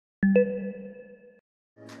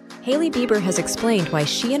Hailey Bieber has explained why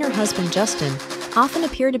she and her husband Justin often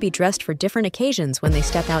appear to be dressed for different occasions when they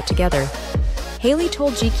step out together. Hailey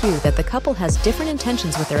told GQ that the couple has different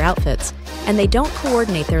intentions with their outfits, and they don't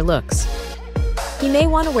coordinate their looks. He may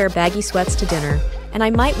want to wear baggy sweats to dinner, and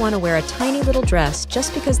I might want to wear a tiny little dress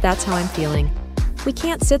just because that's how I'm feeling. We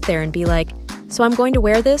can't sit there and be like, so I'm going to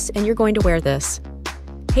wear this and you're going to wear this.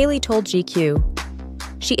 Hailey told GQ.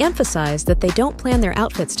 She emphasized that they don't plan their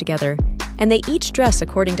outfits together, and they each dress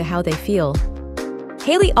according to how they feel.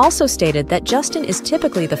 Hailey also stated that Justin is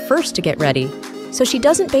typically the first to get ready, so she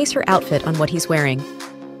doesn't base her outfit on what he's wearing.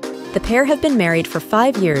 The pair have been married for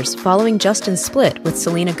 5 years following Justin's split with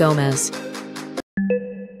Selena Gomez.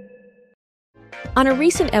 On a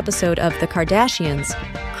recent episode of The Kardashians,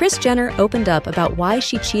 Kris Jenner opened up about why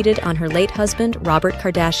she cheated on her late husband, Robert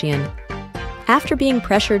Kardashian. After being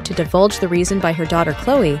pressured to divulge the reason by her daughter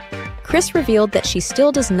Khloe, Kris revealed that she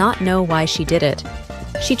still does not know why she did it.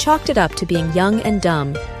 She chalked it up to being young and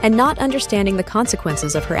dumb and not understanding the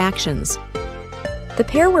consequences of her actions. The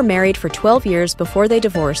pair were married for 12 years before they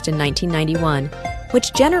divorced in 1991,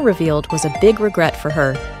 which Jenner revealed was a big regret for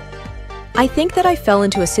her. I think that I fell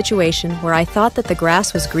into a situation where I thought that the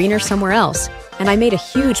grass was greener somewhere else, and I made a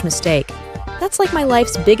huge mistake. That's like my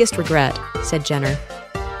life's biggest regret, said Jenner.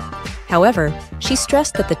 However, she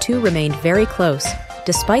stressed that the two remained very close,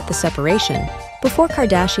 despite the separation, before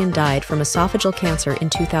Kardashian died from esophageal cancer in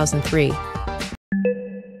 2003.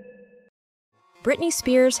 Britney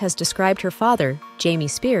Spears has described her father, Jamie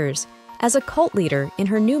Spears, as a cult leader in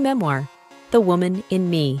her new memoir, The Woman in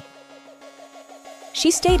Me.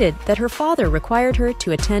 She stated that her father required her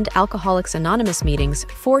to attend Alcoholics Anonymous meetings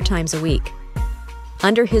 4 times a week.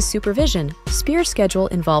 Under his supervision, Spears' schedule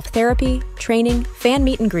involved therapy, training, fan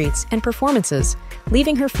meet and greets, and performances,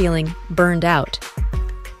 leaving her feeling burned out.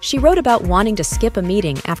 She wrote about wanting to skip a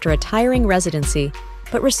meeting after a tiring residency,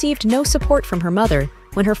 but received no support from her mother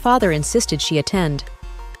when her father insisted she attend.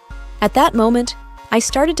 At that moment, I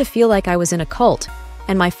started to feel like I was in a cult,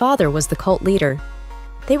 and my father was the cult leader.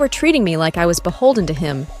 They were treating me like I was beholden to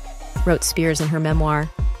him, wrote Spears in her memoir.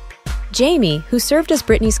 Jamie, who served as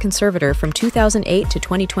Britney's conservator from 2008 to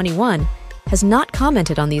 2021, has not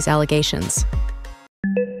commented on these allegations.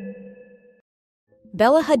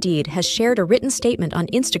 Bella Hadid has shared a written statement on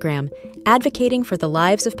Instagram advocating for the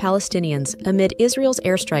lives of Palestinians amid Israel's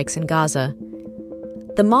airstrikes in Gaza.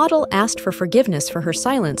 The model asked for forgiveness for her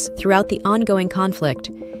silence throughout the ongoing conflict,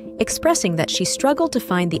 expressing that she struggled to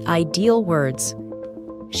find the ideal words.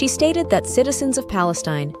 She stated that citizens of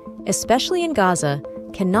Palestine, especially in Gaza,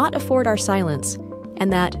 cannot afford our silence,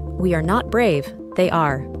 and that we are not brave, they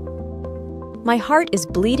are. My heart is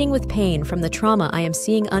bleeding with pain from the trauma I am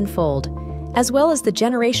seeing unfold, as well as the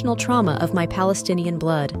generational trauma of my Palestinian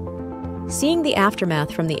blood. Seeing the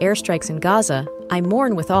aftermath from the airstrikes in Gaza, I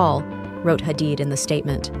mourn with all, wrote Hadid in the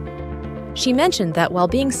statement. She mentioned that while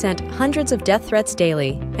being sent hundreds of death threats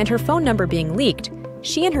daily and her phone number being leaked,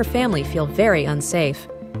 she and her family feel very unsafe.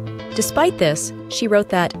 Despite this, she wrote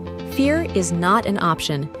that fear is not an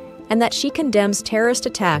option, and that she condemns terrorist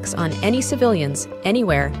attacks on any civilians,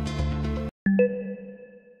 anywhere.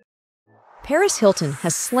 Paris Hilton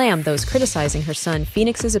has slammed those criticizing her son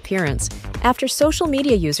Phoenix's appearance after social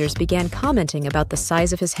media users began commenting about the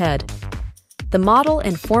size of his head. The model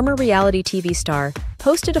and former reality TV star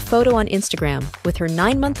posted a photo on Instagram with her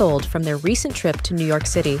 9-month-old from their recent trip to New York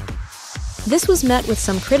City. This was met with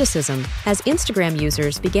some criticism as Instagram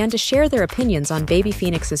users began to share their opinions on baby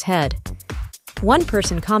Phoenix's head. One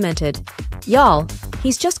person commented, "Y'all,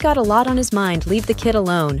 he's just got a lot on his mind, leave the kid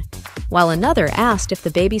alone," while another asked if the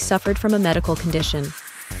baby suffered from a medical condition.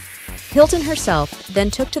 Hilton herself then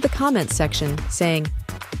took to the comments section, saying,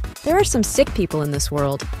 "There are some sick people in this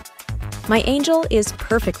world. My angel is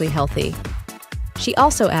perfectly healthy." She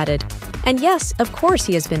also added, "And yes, of course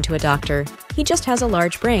he has been to a doctor. He just has a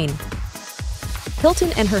large brain."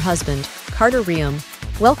 Hilton and her husband, Carter Reum,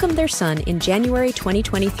 welcomed their son in January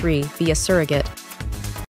 2023 via surrogate.